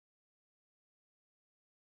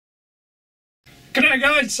G'day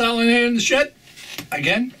guys, Alan here in the shed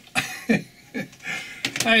again.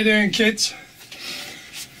 How you doing, kids?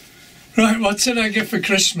 Right, what did I get for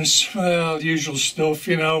Christmas? Well, usual stuff,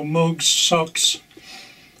 you know, mugs, socks.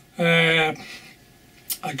 I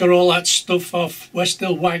got all that stuff off West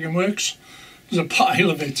Hill Wagon Works. There's a pile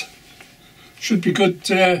of it. Should be good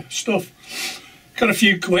stuff. Got a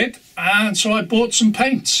few quid, and so I bought some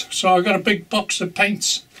paints. So I got a big box of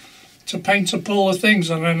paints to paint up all the things,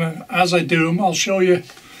 and then as I do them, I'll show you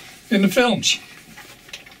in the films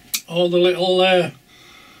all the little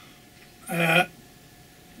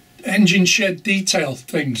engine shed detail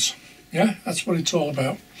things. Yeah, that's what it's all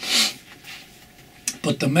about.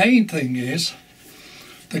 But the main thing is,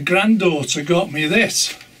 the granddaughter got me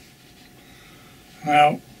this.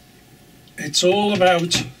 Now, it's all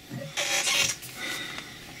about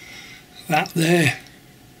that there.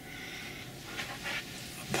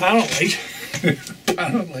 Apparently,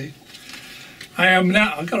 I am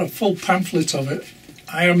now, I've got a full pamphlet of it,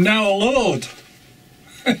 I am now a lord.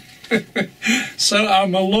 So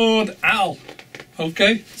I'm a Lord Al,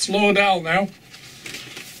 okay? It's Lord Al now.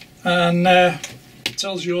 And it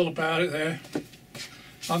tells you all about it there.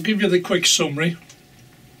 I'll give you the quick summary.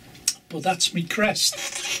 But that's my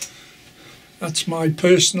crest. That's my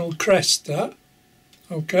personal crest, that.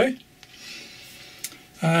 Okay?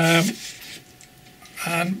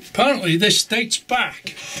 And apparently this dates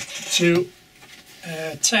back to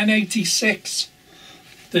 1086,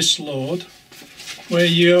 this lord, where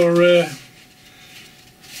you're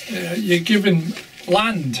given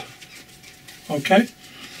land. Okay?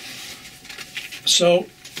 So,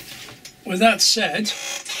 with that said,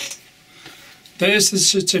 there's the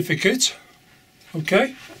certificate.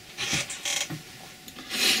 Okay?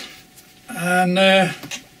 And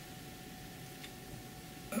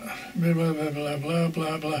blah, blah, blah, blah,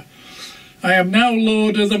 blah, blah. I am now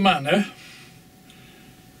Lord of the Manor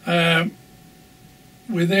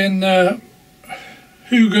within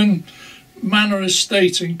Hugon Manor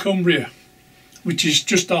Estate in Cumbria, which is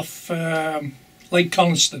just off Lake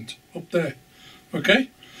Constant up there. Okay,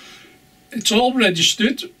 it's all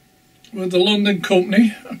registered with the London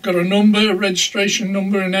company. I've got a number, a registration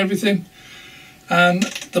number and everything, and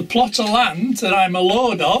the plot of land that I'm a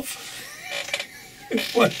lord of,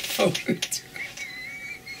 wait for it,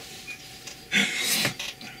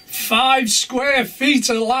 5 square feet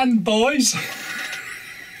of land, boys.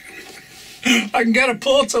 I can get a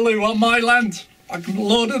portaloo on my land. I can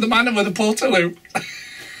lord of the manor with a portaloo.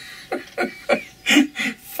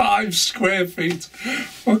 5 square feet.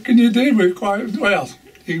 What can you do with quite, well,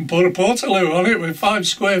 you can put a portaloo on it with 5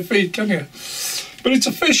 square feet, can you? But it's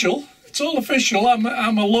official. It's all official. I'm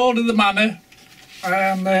a lord of the manor,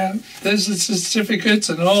 and there's the certificate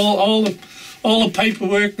and all the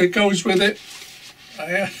paperwork that goes with it.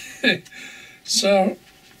 So,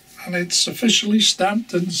 and it's officially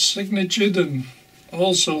stamped and signatured and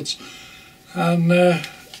all sorts. And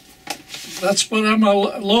that's what I'm a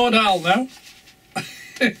Lord Al now.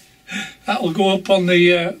 That'll go up on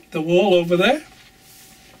the wall over there.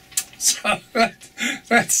 So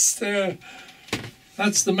that's the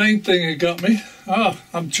main thing that got me. Oh,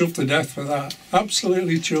 I'm chuffed to death for that.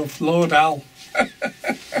 Absolutely chuffed. Lord Al.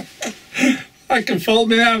 I can fold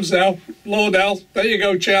my arms now. Lord Al. There you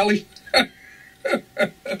go, Charlie.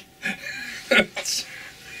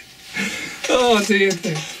 Oh dear.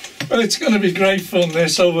 Well, it's going to be great fun,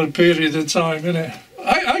 this, over a period of time, isn't it?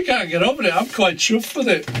 I can't get over it. I'm quite chuffed with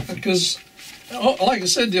it because, like I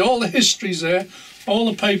said, all the history's there, all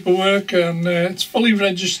the paperwork, and it's fully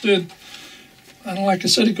registered. And like I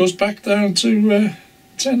said, it goes back down to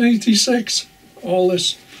 1086. All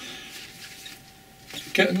this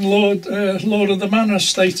getting Lord of the Manor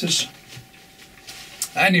status.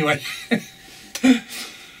 Anyway,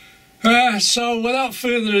 so without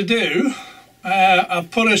further ado, I've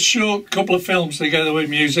put a short couple of films together with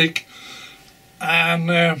music, and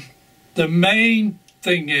the main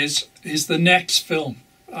thing is the next film.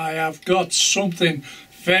 I have got something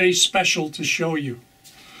very special to show you,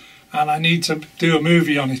 and I need to do a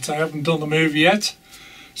movie on it. I haven't done the movie yet,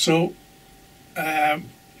 so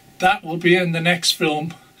that will be in the next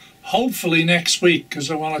film, hopefully next week,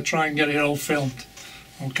 because I want to try and get it all filmed.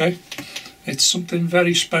 Okay, it's something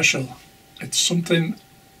very special. It's something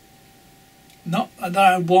not that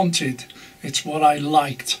I wanted, it's what I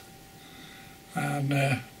liked.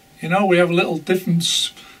 And you know, we have little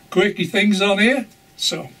different quirky things on here.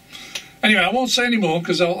 So anyway, I won't say any more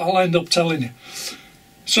because I'll end up telling you.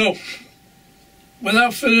 So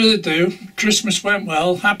without further ado, Christmas went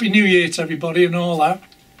well. Happy New Year to everybody and all that.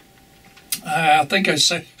 I think I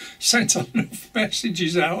sent enough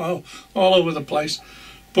messages out all over the place.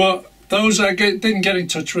 But those I didn't get in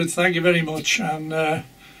touch with, thank you very much, and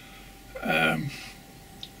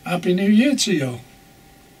Happy New Year to you all.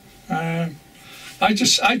 I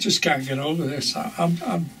just can't get over this. I'm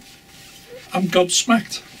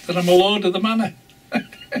gobsmacked that I'm a Lord of the Manor,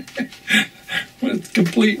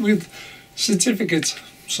 complete with certificate.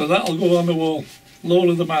 So that'll go on the wall. Lord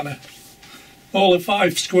of the Manor, all of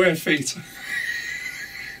 5 square feet.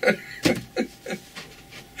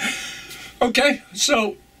 Okay,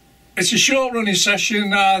 so it's a short running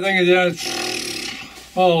session. I think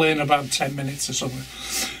it's all in about 10 minutes or something.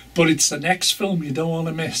 But it's the next film you don't want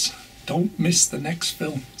to miss. Don't miss the next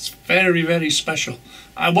film. It's very, very special.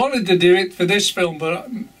 I wanted to do it for this film, but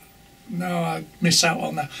no, I'd miss out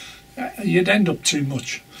on that. You'd end up too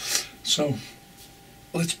much. So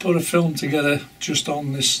let's put a film together just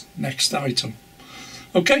on this next item.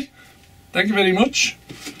 Okay, thank you very much,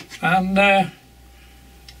 and have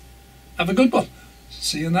a good one.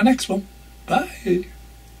 See you in the next one. Bye.